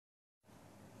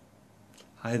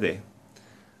Hi there.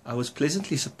 I was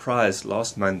pleasantly surprised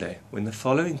last Monday when the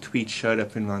following tweet showed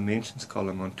up in my mentions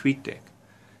column on TweetDeck.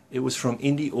 It was from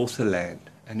IndieAuthorLand,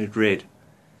 and it read,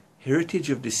 "Heritage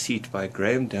of Deceit by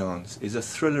Graham Downes is a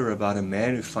thriller about a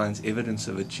man who finds evidence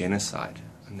of a genocide,"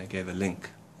 and they gave a link.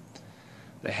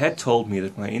 They had told me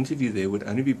that my interview there would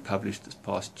only be published this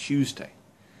past Tuesday.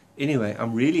 Anyway,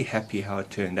 I'm really happy how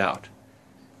it turned out.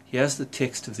 Here's the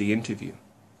text of the interview.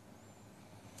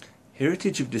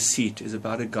 Heritage of Deceit is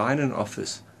about a guy in an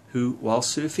office who, while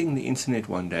surfing the internet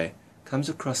one day, comes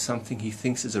across something he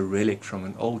thinks is a relic from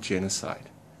an old genocide.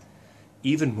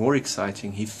 Even more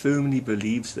exciting, he firmly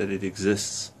believes that it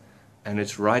exists, and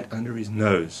it's right under his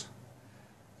nose.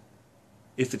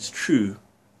 If it's true,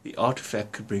 the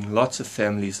artifact could bring lots of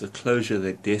families the closure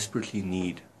they desperately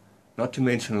need, not to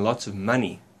mention lots of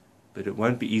money, but it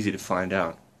won't be easy to find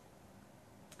out.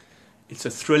 It's a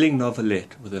thrilling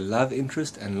novelette with a love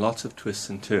interest and lots of twists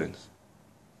and turns.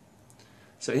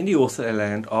 So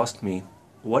IndieAuthorLand asked me,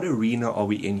 what arena are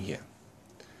we in here?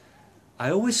 I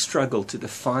always struggle to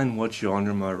define what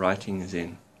genre my writing is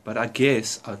in, but I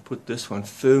guess I'd put this one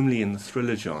firmly in the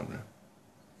thriller genre.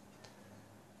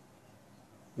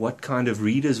 What kind of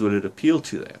readers will it appeal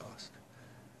to, they asked.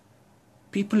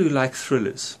 People who like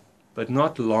thrillers, but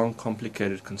not long,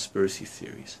 complicated conspiracy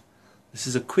theories. This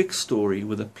is a quick story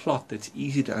with a plot that's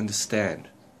easy to understand,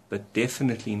 but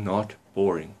definitely not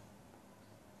boring.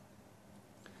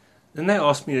 Then they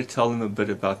asked me to tell them a bit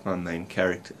about my main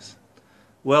characters.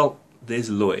 Well, there's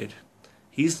Lloyd.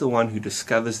 He's the one who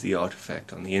discovers the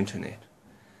artifact on the internet.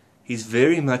 He's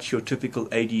very much your typical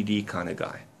ADD kind of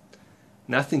guy.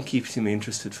 Nothing keeps him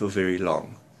interested for very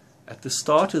long. At the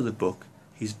start of the book,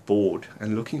 he's bored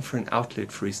and looking for an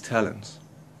outlet for his talents.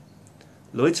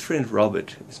 Lloyd's friend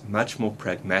Robert is much more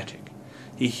pragmatic.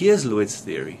 He hears Lloyd's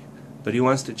theory, but he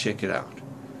wants to check it out.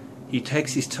 He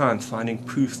takes his time finding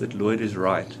proof that Lloyd is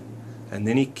right, and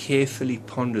then he carefully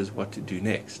ponders what to do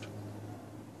next.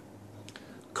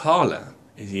 Carla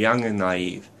is young and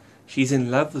naive. She's in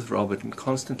love with Robert and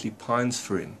constantly pines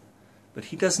for him, but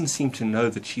he doesn't seem to know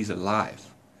that she's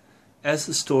alive. As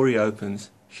the story opens,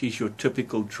 she's your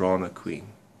typical drama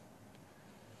queen.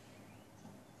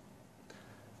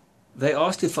 They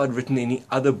asked if I'd written any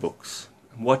other books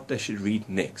and what they should read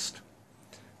next.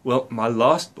 Well, my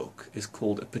last book is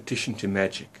called A Petition to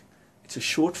Magic. It's a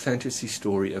short fantasy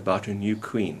story about a new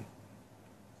queen.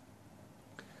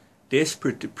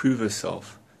 Desperate to prove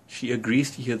herself, she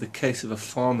agrees to hear the case of a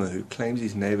farmer who claims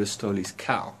his neighbor stole his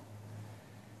cow.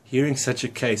 Hearing such a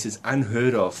case is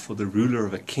unheard of for the ruler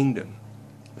of a kingdom,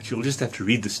 but you'll just have to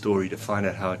read the story to find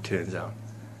out how it turns out.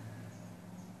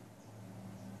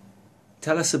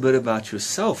 Tell us a bit about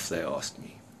yourself, they asked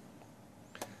me.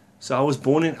 So I was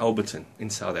born in Alberton,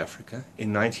 in South Africa,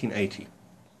 in 1980.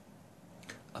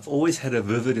 I've always had a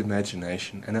vivid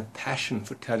imagination and a passion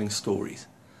for telling stories.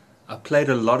 I played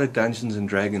a lot of Dungeons and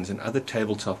Dragons and other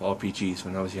tabletop RPGs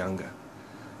when I was younger,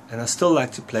 and I still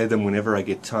like to play them whenever I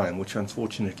get time, which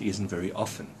unfortunately isn't very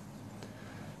often.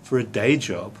 For a day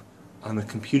job, I'm a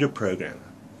computer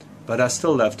programmer, but I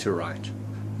still love to write.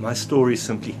 My stories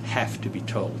simply have to be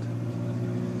told.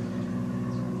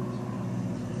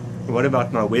 What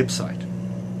about my website?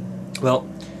 Well,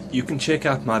 you can check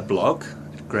out my blog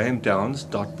at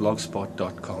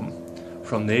grahamdownes.blogspot.com.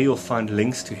 From there you'll find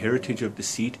links to Heritage of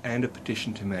Deceit and A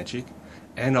Petition to Magic,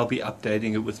 and I'll be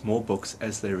updating it with more books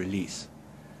as they release.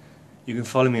 You can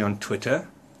follow me on Twitter,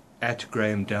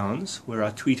 @GrahamDownes, where I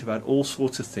tweet about all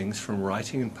sorts of things from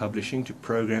writing and publishing to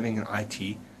programming and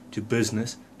IT to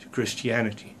business to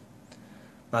Christianity.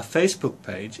 My Facebook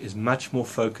page is much more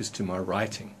focused to my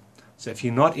writing. So if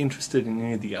you're not interested in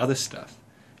any of the other stuff,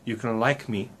 you can like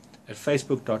me at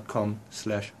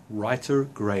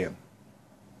facebook.com/writergraham.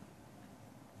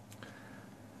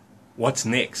 What's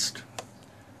next?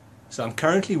 So I'm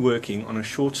currently working on a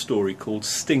short story called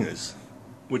Stingers,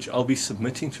 which I'll be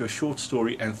submitting to a short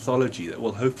story anthology that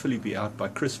will hopefully be out by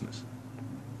Christmas.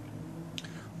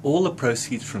 All the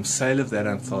proceeds from sale of that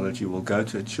anthology will go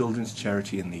to a children's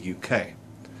charity in the UK.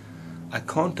 I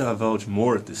can't divulge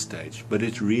more at this stage, but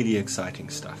it's really exciting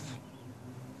stuff.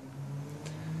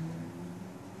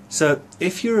 So,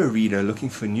 if you're a reader looking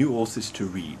for new authors to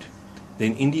read,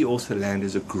 then IndieAuthorLand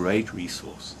is a great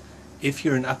resource. If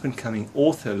you're an up-and-coming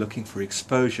author looking for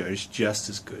exposure, it's just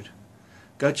as good.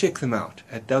 Go check them out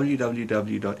at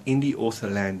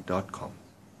www.indieauthorland.com.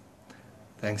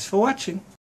 Thanks for watching.